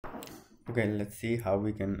Okay, let's see how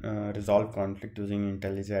we can resolve conflict using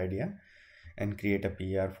intellij idea and create a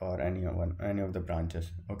PR for any of the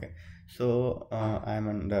branches. Okay, so I'm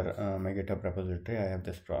under my GitHub repository. I have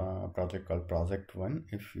this project called project 1.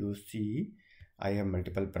 If you see, I have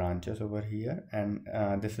multiple branches over here, and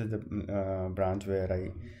this is the branch where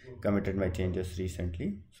I committed my changes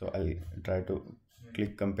recently. So I'll try to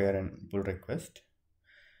click compare and pull request.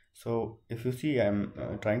 So if you see, I'm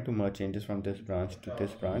trying to merge changes from this branch to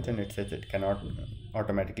this branch, and it says it cannot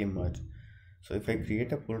automatically merge. So if I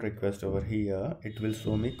create a pull request over here, it will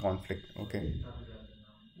show me conflict. Okay,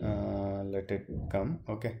 let it come.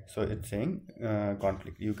 Okay, so it's saying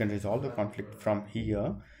conflict. You can resolve the conflict from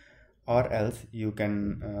here, or else you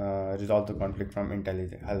can resolve the conflict from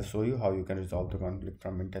IntelliJ. I'll show you how you can resolve the conflict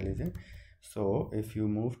from IntelliJ. So if you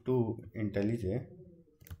move to IntelliJ,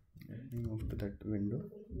 let me move to that window.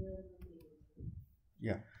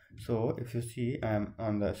 Yeah, so if you see, I am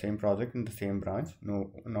on the same project in the same branch.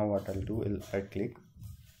 Now what I'll do is right click,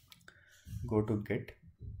 go to Git,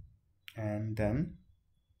 and then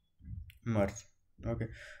merge. Okay,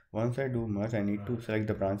 once I do merge, I need to select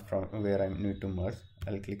the branch from where I need to merge.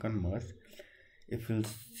 I'll click on merge. If you'll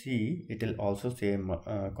see, it will also say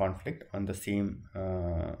conflict on the same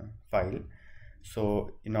file. So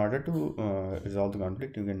in order to resolve the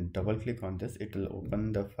conflict, you can double click on this. It will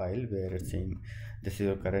open the file where it's saying this is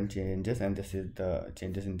your current changes and this is the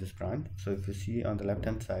changes in this branch. So if you see on the left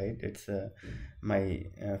hand side, it's my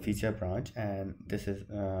feature branch, and this is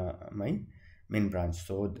my main branch.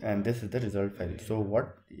 So, and this is the result file. So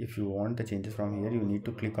what if you want the changes from here, you need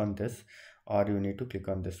to click on this, or you need to click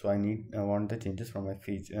on this. So I want the changes from my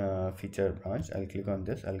feature branch. I'll click on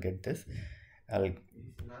this, I'll get this, I'll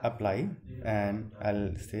apply, and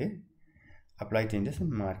I'll say apply changes and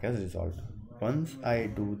mark as resolved. Once I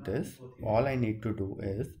do this, all I need to do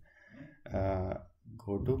is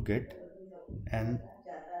go to Git and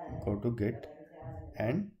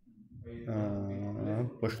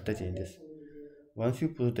push the changes. Once you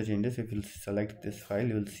push the changes, if you select this file,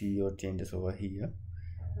 you will see your changes over here.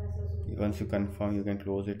 Once you confirm, you can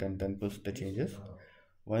close it and then push the changes.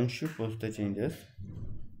 Once you push the changes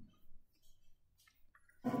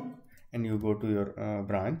and you go to your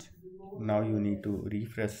branch, now you need to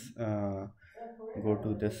refresh, go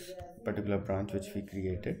to this particular branch which we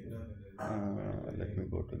created. Let me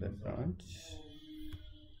go to that branch,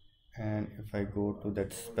 and if I go to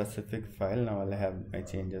that specific file, now I'll have my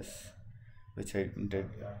changes which I did,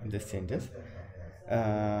 this changes.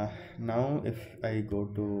 Now if I go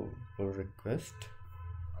to pull request,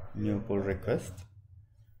 new pull request,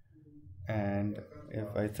 and if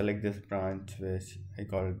I select this branch which I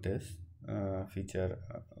call this feature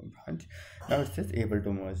branch, now it says able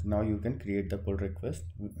to merge. Now you can create the pull request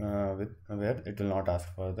with where it will not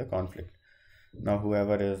ask for the conflict. Now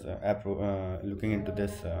whoever is looking into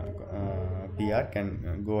this PR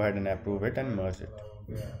can go ahead and approve it and merge it.